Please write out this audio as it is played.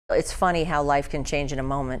It's funny how life can change in a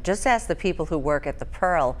moment. Just ask the people who work at the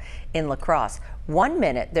Pearl in La Crosse. 1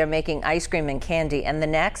 minute they're making ice cream and candy, and the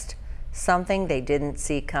next, something they didn't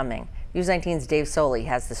see coming. News 19's Dave Soley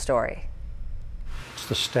has the story. It's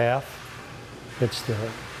the staff, it's the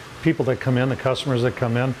people that come in, the customers that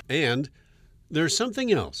come in. And there's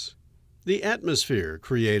something else. The atmosphere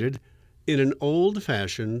created in an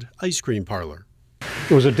old-fashioned ice cream parlor.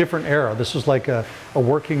 It was a different era. This is like a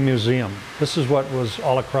working museum. This is what was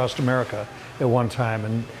all across America at one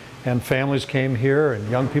time. And families came here, and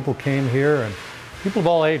young people came here, and people of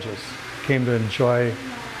all ages came to enjoy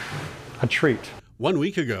a treat. 1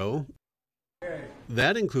 week ago,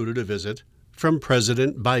 that included a visit from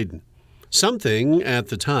President Biden. Something at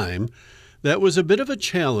the time that was a bit of a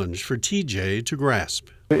challenge for TJ to grasp.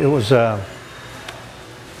 It was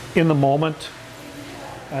in the moment.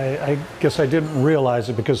 I guess I didn't realize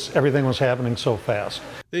it because everything was happening so fast.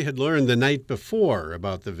 They had learned the night before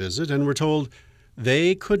about the visit and were told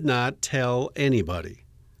they could not tell anybody.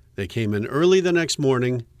 They came in early the next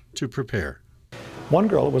morning to prepare. One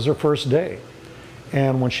girl, it was her first day,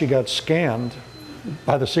 and when she got scanned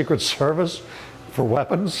by the Secret Service for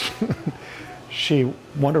weapons, she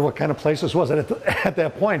wondered what kind of place this was. And at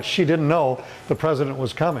that point, she didn't know the president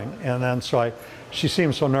was coming. And then she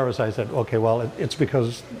seemed so nervous. I said, okay, well, it's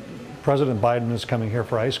because President Biden is coming here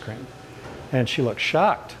for ice cream. And she looked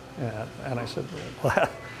shocked. And I said, well,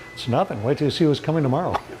 it's nothing. Wait till you see who's coming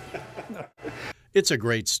tomorrow. It's a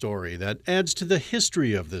great story that adds to the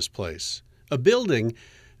history of this place, a building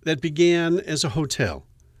that began as a hotel.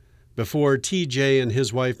 Before TJ and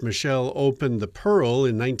his wife Michelle opened the Pearl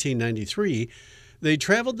in 1993, they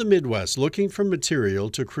traveled the Midwest looking for material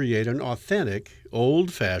to create an authentic,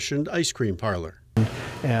 old-fashioned ice cream parlor.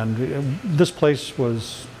 And this place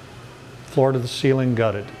was floor to the ceiling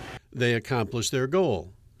gutted. They accomplished their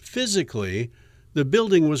goal. Physically, the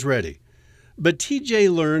building was ready. But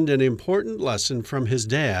TJ learned an important lesson from his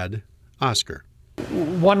dad, Oscar.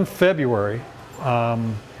 One February,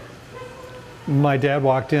 my dad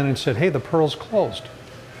walked in and said, hey, the Pearl's closed.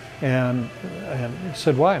 And he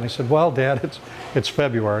said, why? And I said, well, Dad, it's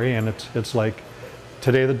February, and it's like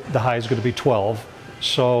today the high is going to be 12.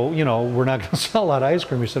 So, you know, we're not going to sell a lot of ice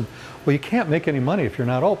cream. He said, well, you can't make any money if you're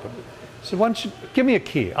not open. I said, why don't you give me a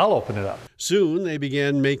key? I'll open it up. Soon they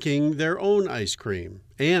began making their own ice cream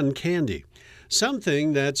and candy,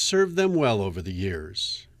 something that served them well over the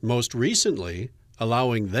years, most recently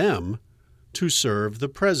allowing them to serve the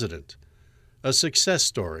president. A success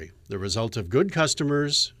story, the result of good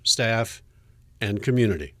customers, staff, and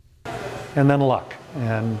community. And then luck.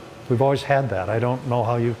 And we've always had that. I don't know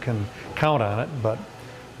how you can count on it, but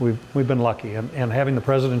we've been lucky. And having the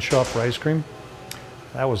president show up for ice cream,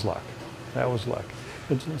 that was luck. That was luck.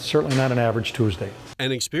 It's certainly not an average Tuesday.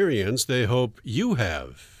 An experience they hope you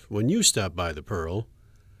have when you stop by the Pearl,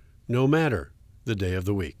 no matter the day of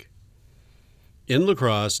the week. In La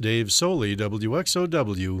Crosse, Dave Soley,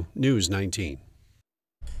 WXOW News 19.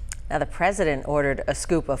 Now, the president ordered a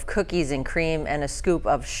scoop of cookies and cream and a scoop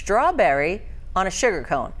of strawberry on a sugar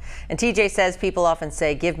cone. And TJ says people often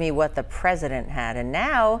say, give me what the president had. And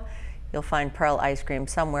now you'll find Pearl ice cream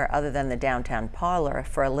somewhere other than the downtown parlor.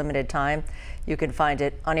 For a limited time, you can find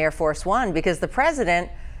it on Air Force One because the president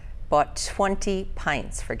bought 20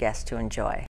 pints for guests to enjoy.